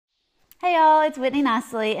Hey y'all, it's Whitney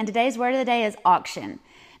Nicely, and today's word of the day is auction.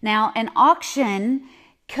 Now, an auction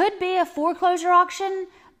could be a foreclosure auction,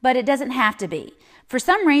 but it doesn't have to be. For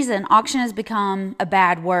some reason, auction has become a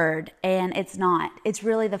bad word, and it's not. It's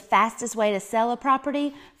really the fastest way to sell a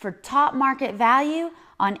property for top market value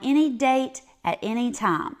on any date at any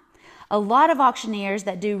time. A lot of auctioneers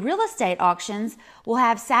that do real estate auctions will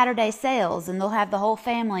have Saturday sales, and they'll have the whole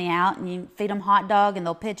family out, and you feed them hot dog, and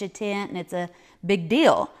they'll pitch a tent, and it's a big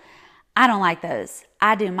deal. I don't like those.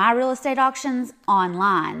 I do my real estate auctions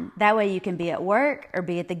online. That way you can be at work or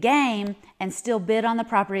be at the game and still bid on the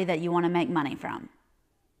property that you want to make money from.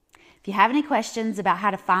 If you have any questions about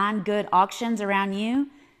how to find good auctions around you,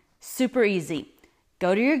 super easy.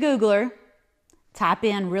 Go to your Googler, type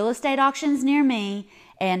in real estate auctions near me,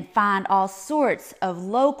 and find all sorts of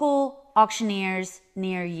local auctioneers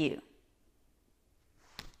near you.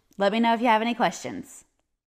 Let me know if you have any questions.